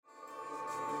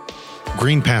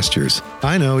green pastures.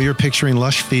 I know you're picturing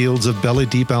lush fields of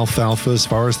belly-deep alfalfa as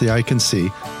far as the eye can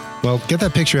see. Well, get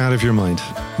that picture out of your mind.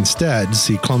 Instead,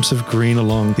 see clumps of green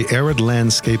along the arid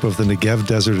landscape of the Negev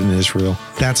Desert in Israel.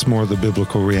 That's more the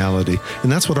biblical reality.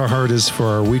 And that's what our heart is for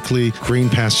our weekly Green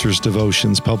Pastures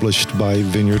devotions published by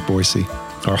Vineyard Boise.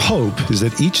 Our hope is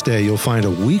that each day you'll find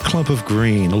a wee clump of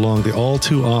green along the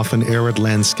all-too-often arid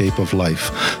landscape of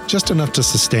life, just enough to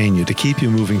sustain you, to keep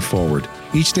you moving forward.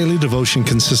 Each daily devotion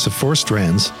consists of 4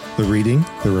 strands: the reading,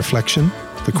 the reflection,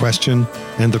 the question,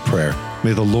 and the prayer.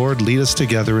 May the Lord lead us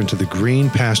together into the green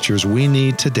pastures we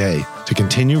need today to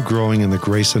continue growing in the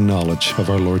grace and knowledge of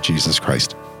our Lord Jesus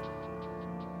Christ.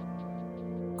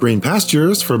 Green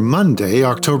Pastures for Monday,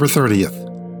 October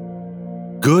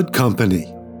 30th. Good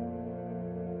company.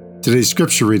 Today's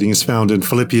scripture reading is found in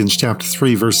Philippians chapter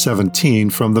 3, verse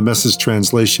 17 from the Message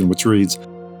translation, which reads,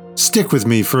 "Stick with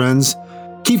me, friends.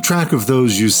 Keep track of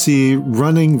those you see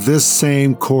running this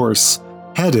same course,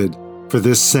 headed for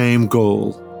this same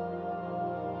goal."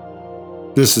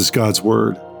 This is God's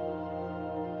Word.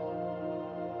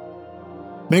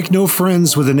 Make no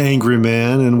friends with an angry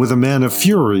man, and with a man of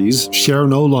furies share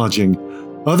no lodging.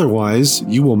 Otherwise,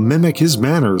 you will mimic his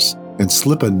manners and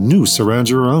slip a noose around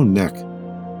your own neck.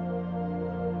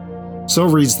 So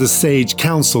reads the sage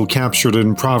counsel captured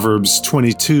in Proverbs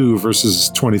 22, verses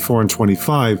 24 and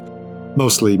 25,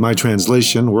 mostly my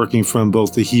translation, working from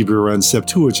both the Hebrew and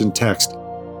Septuagint text.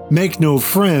 Make no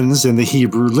friends in the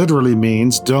Hebrew literally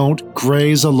means don't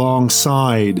graze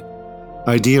alongside,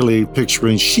 ideally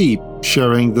picturing sheep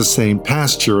sharing the same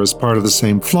pasture as part of the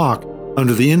same flock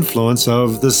under the influence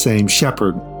of the same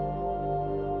shepherd.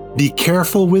 Be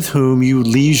careful with whom you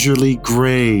leisurely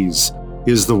graze,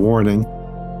 is the warning.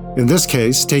 In this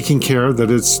case, taking care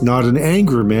that it's not an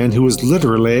angry man who is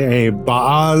literally a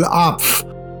Baal Apf,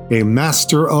 a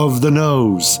master of the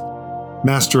nose.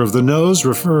 Master of the nose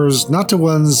refers not to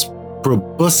one's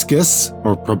proboscis,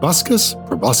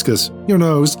 your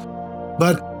nose,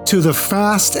 but to the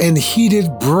fast and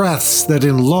heated breaths that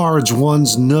enlarge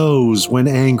one's nose when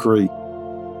angry.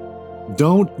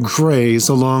 Don't graze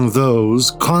along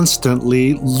those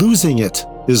constantly losing it,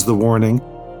 is the warning,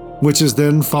 which is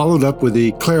then followed up with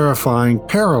the clarifying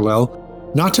parallel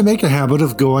not to make a habit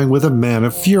of going with a man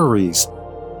of furies,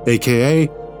 aka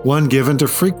one given to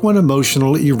frequent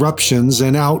emotional eruptions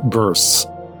and outbursts.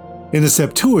 In the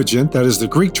Septuagint, that is the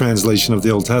Greek translation of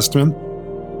the Old Testament,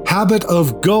 habit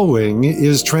of going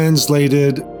is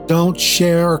translated don't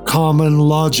share common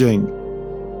lodging.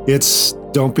 It's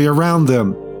don't be around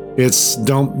them. It's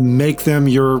don't make them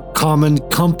your common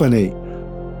company.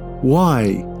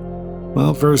 Why?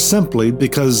 Well, very simply,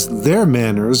 because their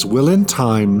manners will in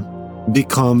time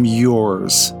become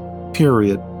yours.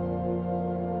 Period.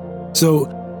 So,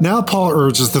 now Paul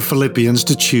urges the Philippians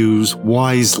to choose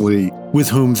wisely with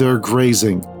whom they're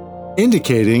grazing,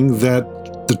 indicating that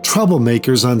the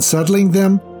troublemakers unsettling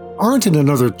them aren't in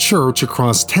another church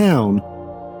across town,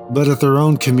 but at their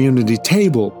own community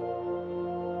table.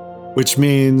 Which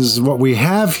means what we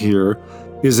have here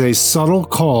is a subtle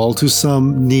call to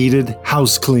some needed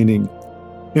house cleaning.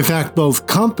 In fact, both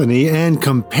company and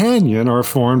companion are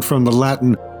formed from the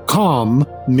Latin com,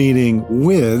 meaning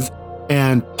with,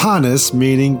 and panis,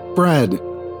 meaning bread,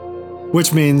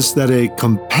 which means that a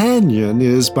companion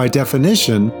is, by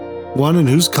definition, one in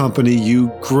whose company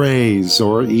you graze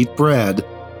or eat bread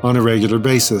on a regular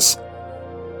basis.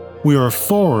 We are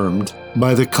formed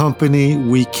by the company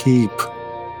we keep,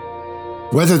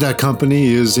 whether that company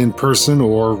is in person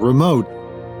or remote,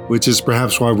 which is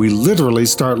perhaps why we literally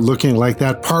start looking like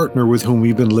that partner with whom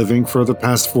we've been living for the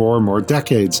past 4 or more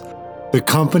decades. The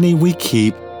company we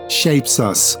keep shapes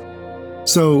us.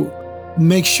 So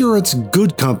make sure it's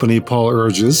good company, Paul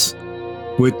urges,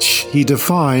 which he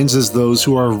defines as those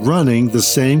who are running the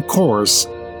same course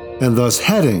and thus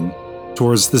heading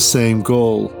towards the same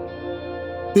goal.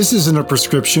 This isn't a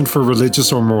prescription for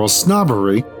religious or moral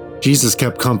snobbery. Jesus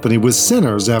kept company with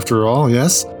sinners, after all,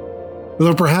 yes?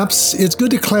 Though perhaps it's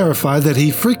good to clarify that he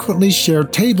frequently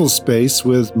shared table space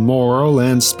with moral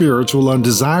and spiritual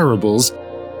undesirables,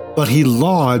 but he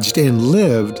lodged and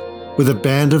lived with a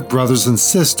band of brothers and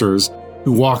sisters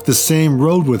who walked the same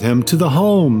road with him to the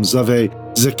homes of a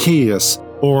Zacchaeus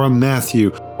or a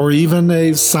Matthew or even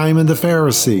a Simon the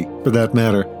Pharisee, for that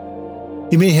matter.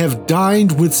 He may have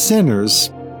dined with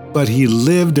sinners, but he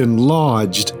lived and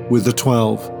lodged with the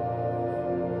 12.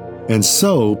 And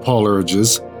so, Paul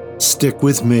urges, stick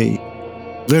with me.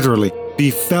 Literally, be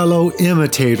fellow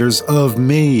imitators of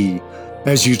me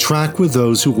as you track with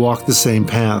those who walk the same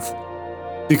path.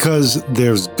 Because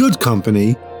there's good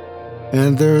company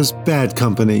and there's bad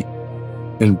company.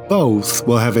 and both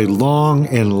will have a long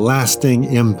and lasting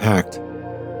impact.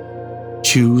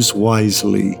 Choose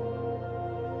wisely.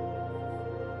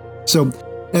 So,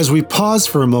 as we pause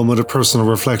for a moment of personal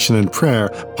reflection and prayer,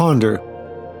 ponder,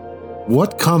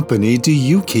 what company do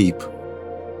you keep?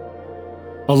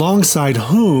 Alongside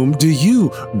whom do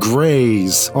you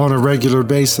graze on a regular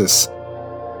basis?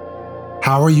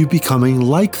 How are you becoming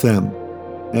like them,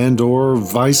 and/or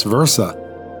vice versa?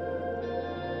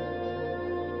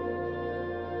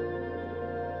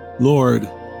 Lord,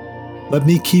 let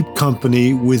me keep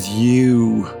company with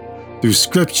you through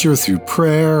scripture, through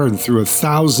prayer, and through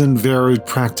 1,000 varied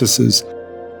practices.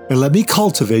 And let me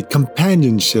cultivate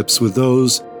companionships with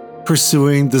those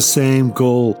pursuing the same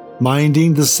goal,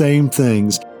 minding the same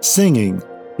things, singing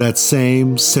that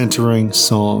same centering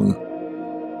song.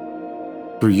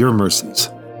 Through your mercies.